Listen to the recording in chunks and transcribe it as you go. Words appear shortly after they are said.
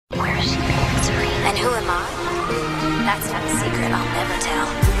hot? That's not a secret I'll never tell.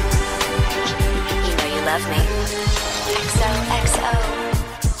 You know you love me. XOXO.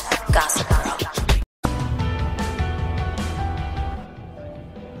 Gossip Girl.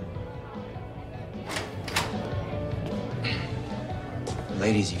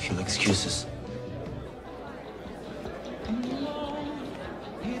 Ladies, if you'll excuse us.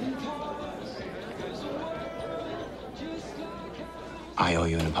 I owe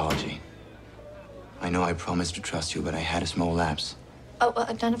you an apology. I know I promised to trust you, but I had a small lapse. Oh, well,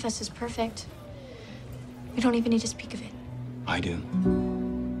 none of us is perfect. We don't even need to speak of it. I do.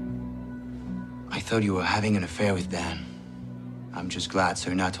 I thought you were having an affair with Dan. I'm just glad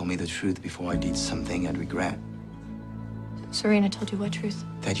Serena told me the truth before I did something I'd regret. Serena told you what truth?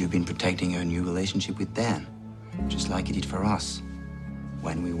 That you've been protecting her new relationship with Dan, just like you did for us,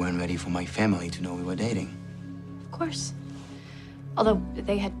 when we weren't ready for my family to know we were dating. Of course. Although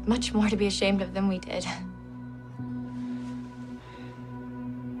they had much more to be ashamed of than we did.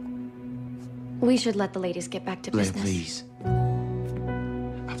 We should let the ladies get back to Blair, business. please.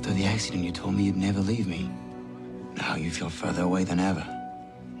 After the accident, you told me you'd never leave me. Now you feel further away than ever.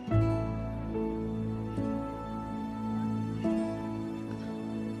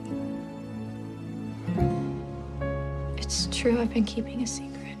 It's true, I've been keeping a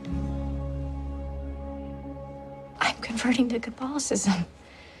secret. I'm converting to Catholicism.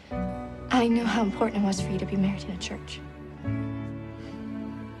 I knew how important it was for you to be married in a church.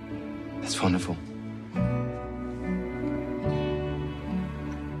 That's wonderful.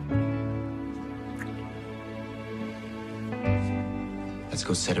 Let's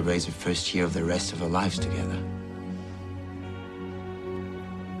go celebrate the first year of the rest of our lives together.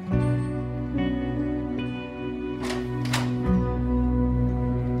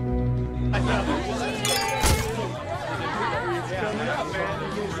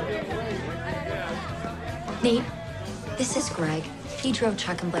 Nate, this is Greg. He drove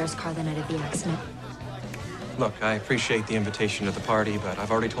Chuck and Blair's car the night of the accident. Look, I appreciate the invitation to the party, but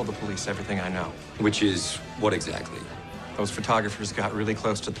I've already told the police everything I know. Which is what exactly? Those photographers got really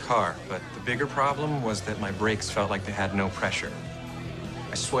close to the car, but the bigger problem was that my brakes felt like they had no pressure.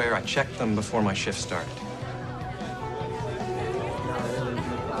 I swear I checked them before my shift started.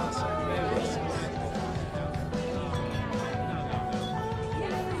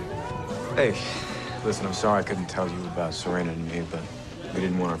 Hey, listen, I'm sorry I couldn't tell you about Serena and me, but we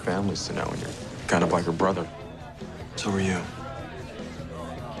didn't want our families to know, and you're kind of like her brother. So were you.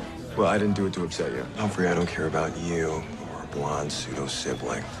 Well, I didn't do it to upset you. Humphrey, I don't care about you or a blonde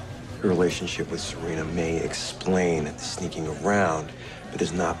pseudo-sibling. Your relationship with Serena may explain the sneaking around, but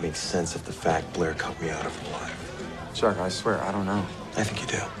does not make sense of the fact Blair cut me out of her life. Chuck, I swear, I don't know. I think you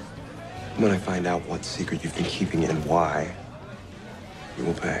do. When I find out what secret you've been keeping and why, you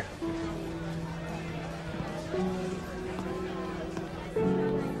will pay.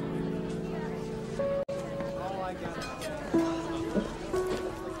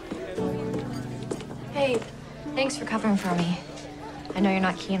 Hey, thanks for covering for me. I know you're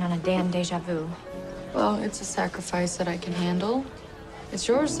not keen on a damn deja vu. Well, it's a sacrifice that I can handle. It's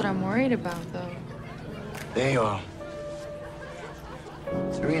yours that I'm worried about, though. There you are.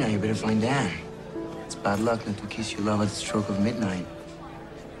 Serena, you better find Dan. It's bad luck not to kiss your love at the stroke of midnight.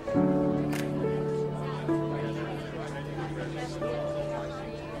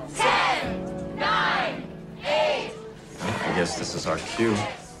 I guess this is our cue.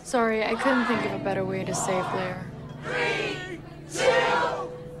 Sorry, I couldn't think of a better way to save Blair.